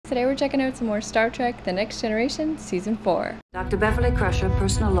Today we're checking out some more Star Trek The Next Generation Season 4. Dr. Beverly Crusher,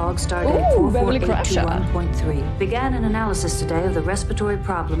 personal log, stardate 44821.3. Began an analysis today of the respiratory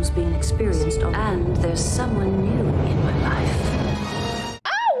problems being experienced, and there's someone new in my life.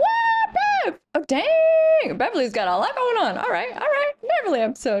 Oh, what, Bev? Oh, dang! Beverly's got a lot going on. All right. Beverly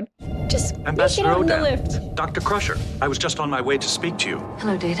episode. Just Ambassador get out in the Odan, lift. Dr. Crusher, I was just on my way to speak to you.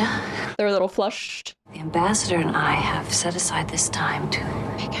 Hello, Data. They're a little flushed. The ambassador and I have set aside this time to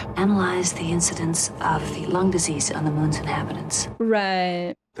analyze the incidence of the lung disease on the moon's inhabitants.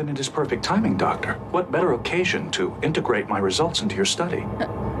 Right. Then it is perfect timing, Doctor. What better occasion to integrate my results into your study?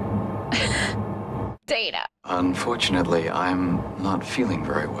 Data. Unfortunately, I'm not feeling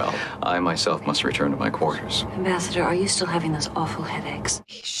very well. I myself must return to my quarters. Ambassador, are you still having those awful headaches?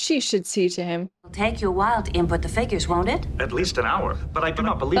 She should see to him. It'll take you a while to input the figures, won't it? At least an hour. But I do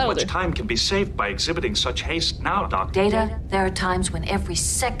not believe That'll much do. time can be saved by exhibiting such haste now, Doctor. Data, there are times when every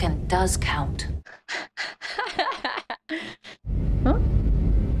second does count. Huh?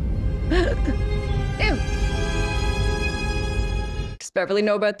 Ew. Does Beverly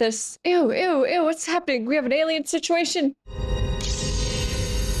know about this? Ew, what's happening? We have an alien situation.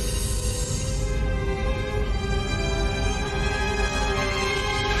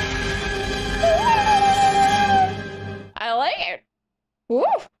 I like it. Woo!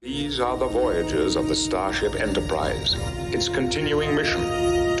 These are the voyages of the Starship Enterprise. Its continuing mission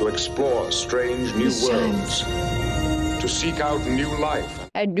to explore strange new These worlds, to seek out new life.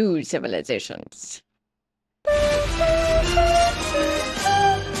 And new civilizations.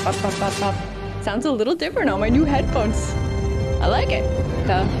 Bop, bop, bop, bop. Sounds a little different on my new headphones. I like it.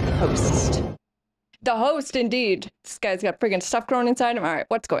 The host. The host, indeed. This guy's got friggin' stuff growing inside him. All right,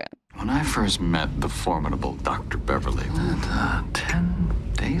 what's going on? When I first met the formidable Dr. Beverly, 10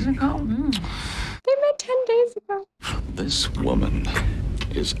 days ago? They met 10 days ago. This woman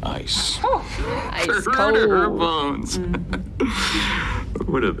is ice. Oh, ice Right in her cold. bones.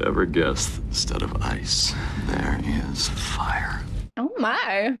 Who would have ever guessed instead of ice, there is fire? Oh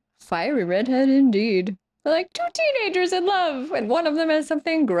my. Fiery redhead indeed. They're like two teenagers in love, and one of them has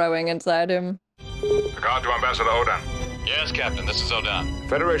something growing inside him. Regard to Ambassador Odan. Yes, Captain, this is Odan.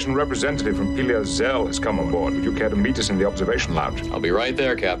 Federation representative from Pilia Zell has come aboard. Would you care to meet us in the observation lounge? I'll be right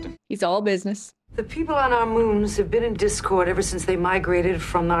there, Captain. He's all business. The people on our moons have been in discord ever since they migrated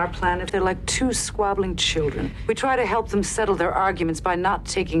from our planet. They're like two squabbling children. We try to help them settle their arguments by not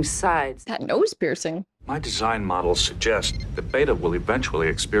taking sides. That nose piercing. My design models suggest that Beta will eventually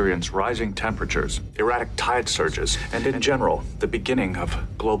experience rising temperatures, erratic tide surges, and in general, the beginning of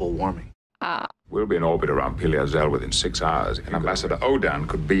global warming. Ah. We'll be in orbit around Pilia Zell within 6 hours, and Ambassador Odan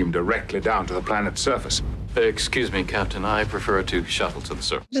could beam directly down to the planet's surface. Excuse me, Captain, I prefer to shuttle to the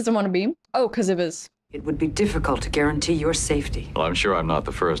surface. He doesn't want to beam. Oh, because of his. It would be difficult to guarantee your safety. Well, I'm sure I'm not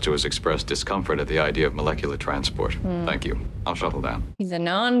the first who has expressed discomfort at the idea of molecular transport. Thank you. I'll shuttle down. He's a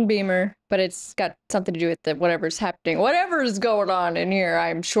non-beamer, but it's got something to do with the whatever's happening. Whatever's going on in here,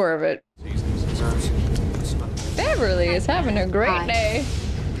 I'm sure of it. Beverly is having a great day.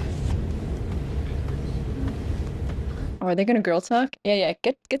 Oh, are they gonna girl talk? Yeah.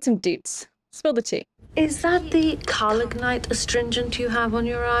 Get some deets. Spill the tea. Is that the Calignite astringent you have on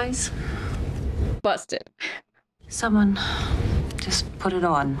your eyes? Busted. Someone just put it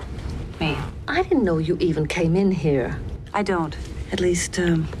on me. I didn't know you even came in here. I don't. At least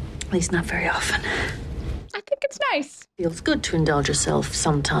not very often. I think it's nice. Feels good to indulge yourself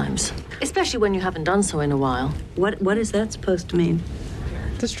sometimes, especially when you haven't done so in a while. What is that supposed to mean?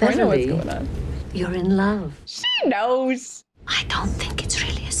 Does Troy know what's Beverly. going on? You're in love. She knows. I don't think it's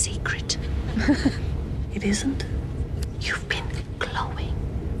really a secret. It isn't? You've been glowing.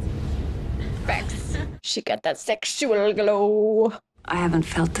 Facts. She got that sexual glow. I haven't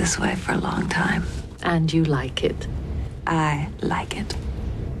felt this way for a long time. And you like it. I like it.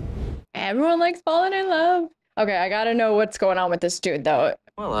 Everyone likes falling in love. Okay, I gotta know what's going on with this dude, though.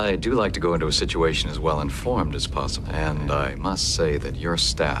 Well, I do like to go into a situation as well informed as possible. And I must say that your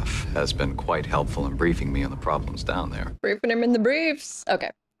staff has been quite helpful in briefing me on the problems down there. Briefing him in the briefs.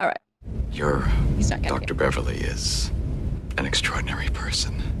 Okay, all right. Your He's not getting Dr. Beverly is an extraordinary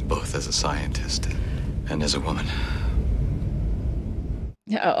person, both as a scientist and as a woman.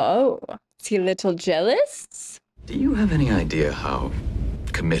 Oh, is he a little jealous? Do you have any idea how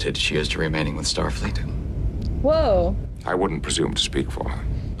committed she is to remaining with Starfleet? Whoa. I wouldn't presume to speak for her.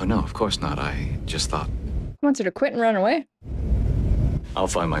 Oh, no, of course not. I just thought Wants her to quit and run away. I'll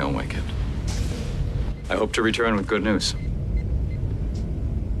find my own way, Captain. I hope to return with good news.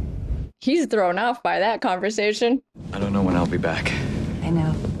 He's thrown off by that conversation. I don't know when I'll be back. I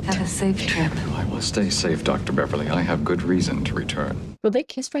know. Have a safe trip. I was Stay safe, Dr. Beverly. I have good reason to return. Will they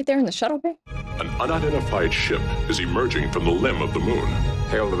kiss right there in the shuttle bay? An unidentified ship is emerging from the limb of the moon.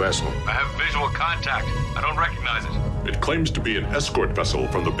 Hail the vessel. I have visual contact. I don't recognize it. It claims to be an escort vessel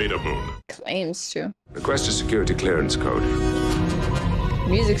from the Beta Moon. Claims to. Request a security clearance code.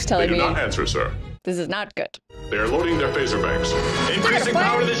 Music's telling They do me not answer, sir. this is not good. They are loading their phaser banks. Increasing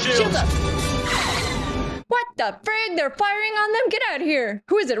power to the shields. Up. What the frig? They're firing on them? Get out of here.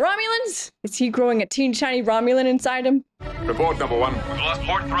 Who is it, Romulans? Is he growing a teeny tiny Romulan inside him? Report number 1. We've lost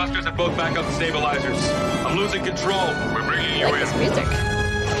port thrusters and both backup stabilizers. I'm losing control. We're bringing you I like in. this music.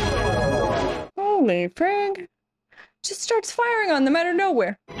 Holy frig. Just starts firing on them out of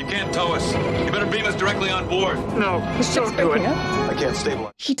nowhere. You can't tow us. You better beam us directly on board. No, The ship's breaking up. I can't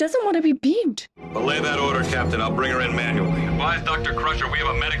stabilize. He doesn't want to be beamed. Belay that order, Captain. I'll bring her in manually. Advise Dr. Crusher we have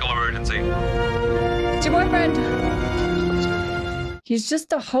a medical emergency. It's your boyfriend. He's just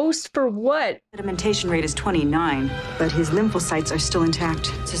the host for what? Sedimentation rate is 29, but his lymphocytes are still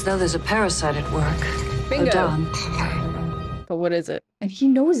intact. It's as though there's a parasite at work. Bingo. Odon. But what is it? And he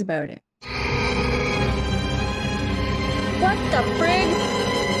knows about it. What the frig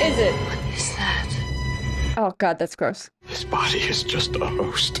is it? What is that? Oh god, that's gross. This body is just a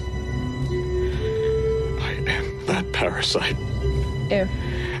host. I am that parasite. Ew.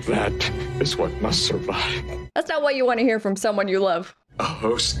 That is what must survive. That's not what you want to hear from someone you love. A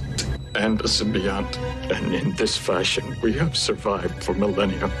host and a symbiont. And in this fashion, we have survived for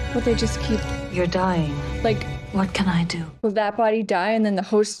millennia. Will they just keep, You're dying. like, What can I do? will that body die and then the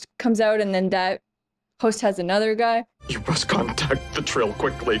host comes out and then that host has another guy? You must contact the Trill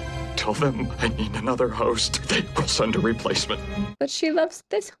quickly. Tell them I need another host. They will send a replacement. But she loves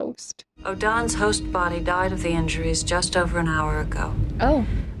this host. Odon's host body died of the injuries just over an hour ago. Oh.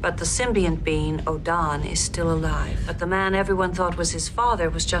 But the symbiont being, Odon, is still alive. But the man everyone thought was his father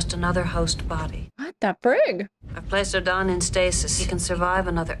was just another host body. What the frig? I've placed Odon in stasis. He can survive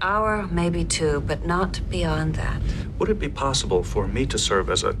another hour, maybe 2, but not beyond that. Would it be possible for me to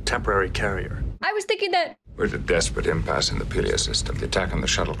serve as a temporary carrier? I was thinking that. We're at a desperate impasse in the Pilia system. The attack on the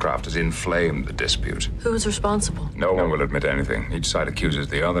shuttlecraft has inflamed the dispute. Who is responsible? No one will admit anything. Each side accuses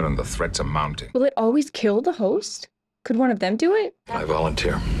the other, and the threats are mounting. Will it always kill the host? Could one of them do it? I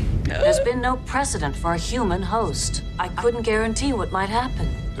volunteer. There's been no precedent for a human host. I couldn't guarantee what might happen.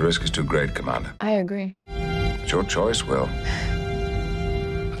 The risk is too great, Commander. I agree. It's your choice, Will.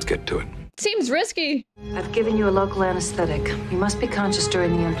 Let's get to it. Seems risky. I've given you a local anesthetic. You must be conscious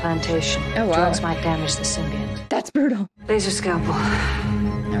during the implantation. Oh, wow. Drugs might damage the symbiont. That's brutal. Laser scalpel.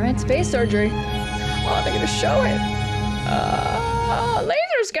 All right, space surgery. Oh, they're gonna show it.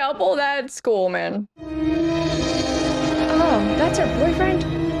 Laser scalpel. That's cool, man. Oh, that's her boyfriend.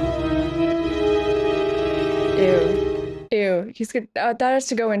 Ew. Ew. He's gonna. That has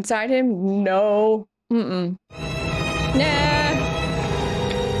to go inside him. No. Mm-mm. Nah.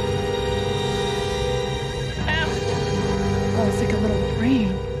 Oh, it's like a little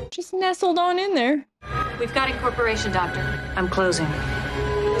brain. Just nestled on in there. We've got incorporation, Doctor. I'm closing.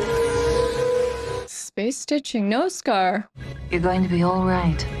 Space stitching, no scar. You're going to be all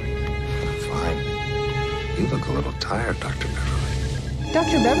right. Fine. You look a little tired, Dr. Beverly.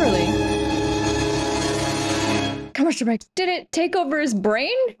 Dr. Beverly. Commercial breaks. Did it take over his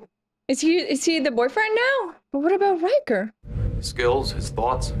brain? Is he the boyfriend now? But what about Riker? His skills, his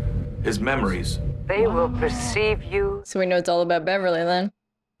thoughts, his memories. They will perceive you. So we know it's all about Beverly then.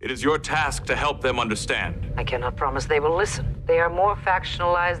 It is your task to help them understand. I cannot promise they will listen. They are more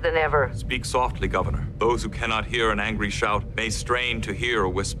factionalized than ever. Speak softly, Governor. Those who cannot hear an angry shout may strain to hear a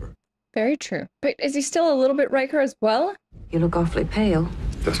whisper. Very true. But is he still a little bit Riker as well? You look awfully pale.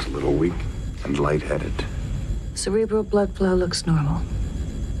 Just a little weak and lightheaded. Cerebral blood flow looks normal.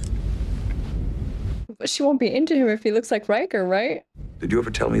 But she won't be into him if he looks like Riker, right? Did you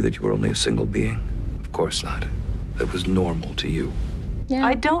ever tell me that you were only a single being? Of course not. That was normal to you. Yeah.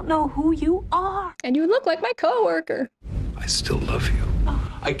 I don't know who you are. And you look like my coworker. I still love you.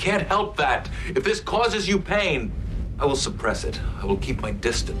 I can't help that. If this causes you pain, I will suppress it. I will keep my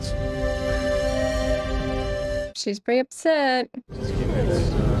distance. She's pretty upset.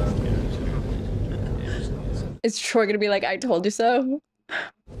 Is Troy gonna be like, I told you so?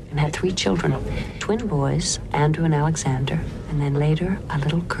 And had 3 children, twin boys, Andrew and Alexander, and then later a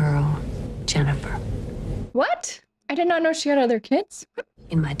little girl, Jennifer. What? I did not know she had other kids.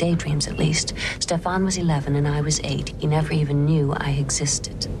 In my daydreams, at least. Stefan was 11 and I was 8. He never even knew I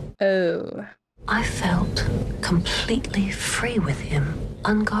existed. Oh. I felt completely free with him,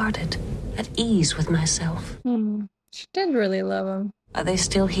 unguarded, at ease with myself. She did really love him. Are they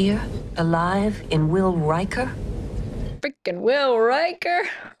still here, alive in Will Riker? Freaking Will Riker.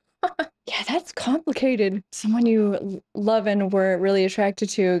 Yeah, that's complicated. Someone you love and were really attracted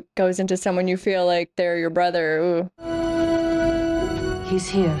to goes into someone you feel like they're your brother. Ooh. He's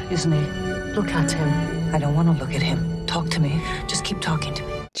here, isn't he? Look at him. I don't want to look at him. Talk to me. Just keep talking to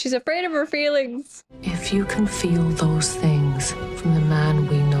me. She's afraid of her feelings. If you can feel those things from the man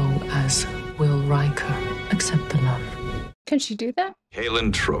we know as Will Riker, accept the love. Can she do that?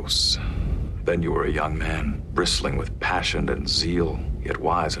 Galen Trost. Then you were a young man, bristling with passion and zeal, yet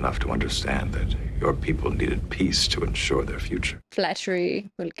wise enough to understand that your people needed peace to ensure their future.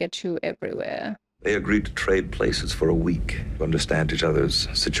 Flattery will get you everywhere. They agreed to trade places for a week to understand each other's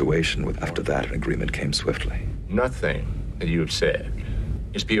situation. After that, an agreement came swiftly. Nothing that you've said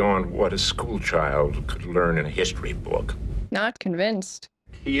is beyond what a schoolchild could learn in a history book. Not convinced.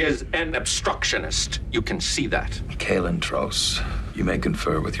 He is an obstructionist. You can see that. Galen Trost, you may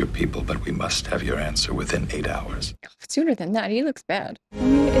confer with your people, but we must have your answer within 8 hours. Sooner than that, he looks bad. I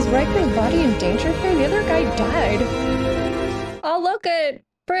mean, is Riker's body in danger here? The other guy died. Oh, look at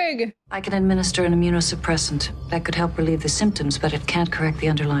Brig. I can administer an immunosuppressant. That could help relieve the symptoms, but it can't correct the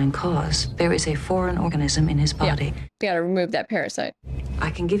underlying cause. There is a foreign organism in his body. Yeah, we gotta remove that parasite. I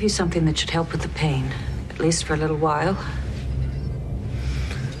can give you something that should help with the pain, at least for a little while.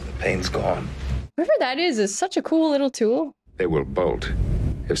 Pain's gone. Whoever that is such a cool little tool. They will bolt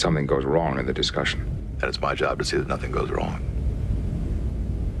if something goes wrong in the discussion. And it's my job to see that nothing goes wrong.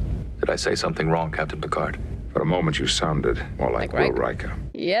 Did I say something wrong, Captain Picard? For a moment, you sounded more like Will Riker.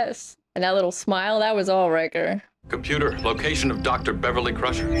 Yes. And that little smile, that was all Riker. Computer, location of Dr. Beverly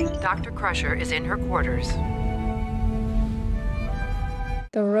Crusher. Dr. Crusher is in her quarters.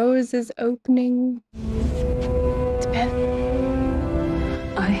 The rose is opening. It's Bev.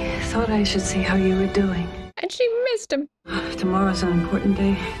 I thought I should see how you were doing. And she missed him. Tomorrow's an important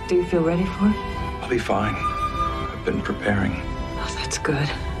day. Do you feel ready for it? I'll be fine. I've been preparing. Oh, that's good.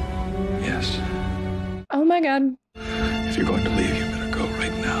 Yes. Oh my god. If you're going to leave, you better go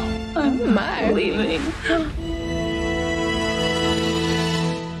right now. Oh my. Leaving.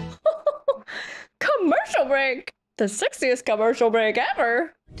 Commercial break. The sexiest commercial break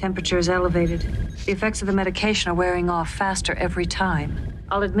ever. Temperature is elevated. The effects of the medication are wearing off faster every time.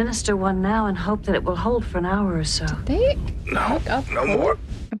 I'll administer one now and hope that it will hold for an hour or so. No more.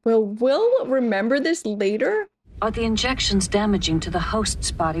 Will Will remember this later? Are the injections damaging to the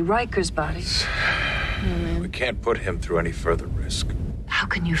host's body, Riker's body? We can't put him through any further risk. How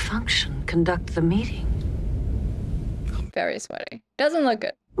can you function, conduct the meeting? Very sweaty. Doesn't look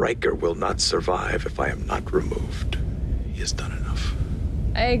good. Riker will not survive if I am not removed. He has done enough.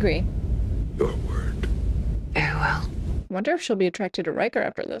 I agree. Your word. Very well. Wonder if she'll be attracted to Riker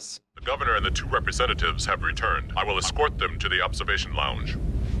after this. The governor and the 2 representatives have returned. I will escort them to the observation lounge.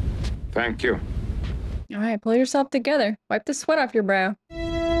 Thank you. All right, pull yourself together. Wipe the sweat off your brow.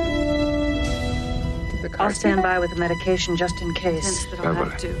 I'll stand by with the medication just in case. I'll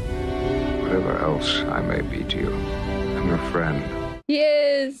have to. Whatever else I may be to you, I'm your friend. He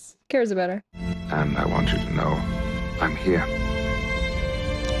is. Cares about her. And I want you to know I'm here.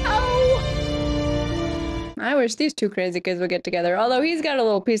 Oh! I wish these 2 crazy kids would get together. Although he's got a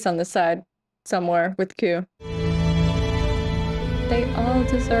little piece on the side somewhere with Q. They all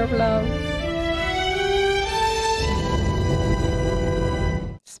deserve love.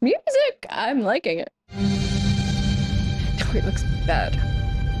 This music, I'm liking it. Oh, it looks bad.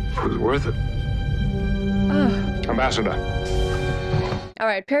 It was worth it. Ambassador. All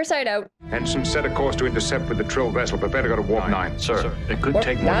right, Parasite out. Ensign set a course to intercept with the Trill vessel. Prepare to go to Warp 9. Sir, it could Warp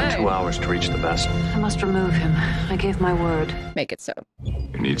take more than 9. 2 hours to reach the vessel. I must remove him. I gave my word. Make it so.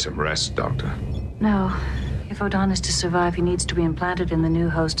 You need some rest, Doctor. No. If Odon is to survive, he needs to be implanted in the new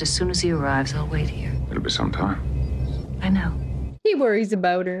host as soon as he arrives. I'll wait here. It'll be some time. I know. He worries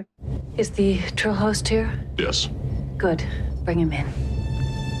about her. Is the Trill host here? Yes. Good. Bring him in.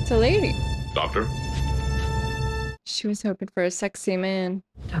 It's a lady. Doctor? She was hoping for a sexy man.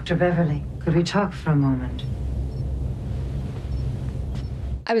 Dr. Beverly, could we talk for a moment?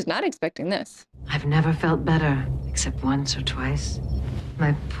 I was not expecting this. I've never felt better, except once or twice.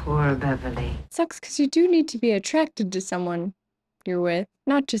 My poor Beverly. Sucks because you do need to be attracted to someone you're with,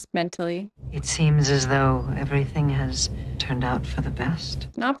 not just mentally. It seems as though everything has turned out for the best.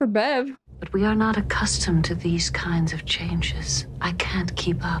 Not for Bev. But we are not accustomed to these kinds of changes. I can't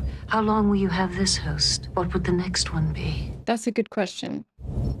keep up. How long will you have this host? What would the next one be? That's a good question.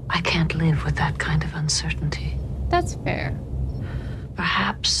 I can't live with that kind of uncertainty. That's fair.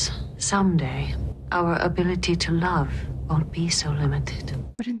 Perhaps someday our ability to love won't be so limited.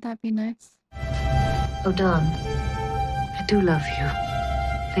 Wouldn't that be nice? Odon, I do love you.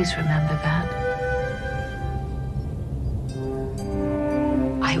 Please remember that.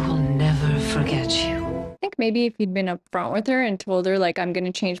 I will forget you. I think maybe if he'd been upfront with her and told her, like, I'm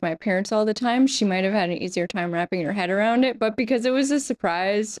gonna change my appearance all the time, she might have had an easier time wrapping her head around it. But because it was a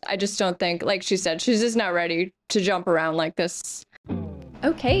surprise, I just don't think, like she said, she's just not ready to jump around like this.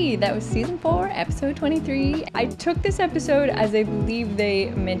 Okay, that was season 4, episode 23. I took this episode as I believe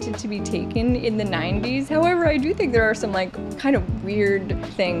they meant it to be taken in the 90s. However, I do think there are some like kind of weird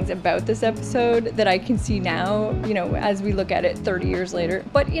things about this episode that I can see now, you know, as we look at it 30 years later.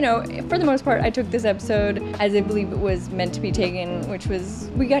 But, you know, for the most part, I took this episode as I believe it was meant to be taken, which was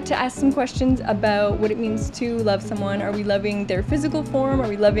we got to ask some questions about what it means to love someone. Are we loving their physical form? Are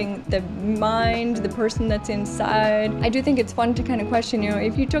we loving the mind, the person that's inside? I do think it's fun to kind of question, you know,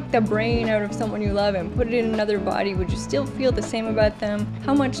 if you took the brain out of someone you love and put it in another body, would you still feel the same about them?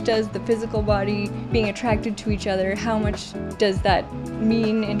 How much does the physical body being attracted to each other, how much does that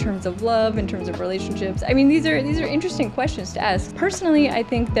mean in terms of love, in terms of relationships? I mean, these are interesting questions to ask. Personally, I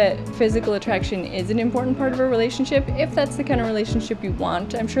think that physical attraction is an important part of a relationship, if that's the kind of relationship you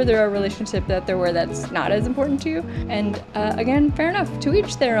want. I'm sure there are relationships out there where that's not as important to you. And again, fair enough, to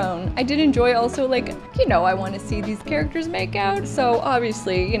each their own. I did enjoy also, like, you know, I want to see these characters make out, so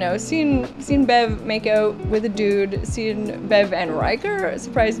obviously, you know, seeing Bev make out with a dude, seeing Bev and Riker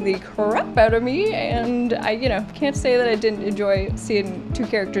surprised the crap out of me, and I, you know, can't say that I didn't enjoy seeing two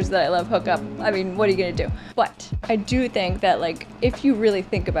characters that I love hook up. I mean, what are you gonna do? But I do think that, like, if you really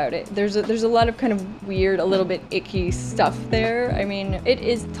think about it, there's a lot of kind of weird, a little bit icky stuff there. I mean, it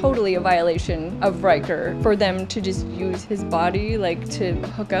is totally a violation of Riker for them to just use his body, like, to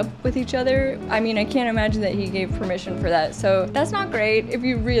hook up with each other. I mean, I can't imagine that he gave permission for that, so that's not great if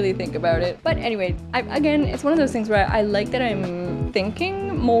you really think about it. But anyway, again, it's one of those things where I like that I'm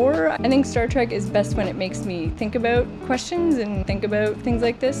thinking more. I think Star Trek is best when it makes me think about questions and think about things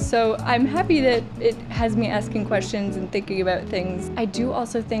like this, so I'm happy that it has me asking questions and thinking about things. I do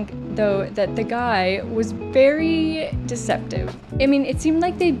also think, though, that the guy was very deceptive. I mean, it seemed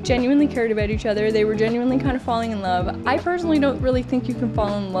like they genuinely cared about each other. They were genuinely kind of falling in love. I personally don't really think you can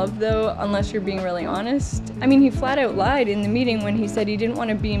fall in love, though, unless you're being really honest. I mean, he flat out lied in the meeting when he said he didn't want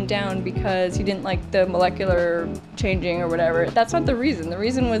to beam down because he didn't like the molecular changing or whatever. That's not the reason. The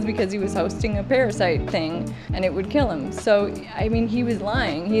reason was because he was hosting a parasite thing and it would kill him. So, I mean, he was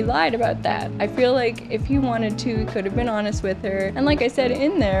lying. He lied about that. I feel like if he wanted to, he could have been honest with her. And like I said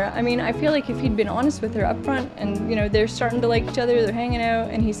in there, I mean, I feel like if he'd been honest with her up front and, you know, they're starting to like each other, they're hanging out,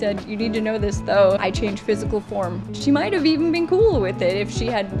 and he said, you need to know this though, I changed physical form. She might have even been cool with it if she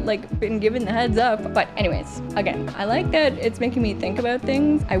had, like, been given the heads up. But anyways, again, I like that it's making me think about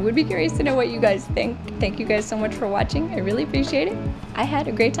things. I would be curious to know what you guys think. Thank you guys so much for watching. I really appreciate it. I had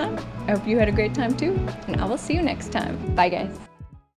a great time. I hope you had a great time too, and I will see you next time. Bye, guys.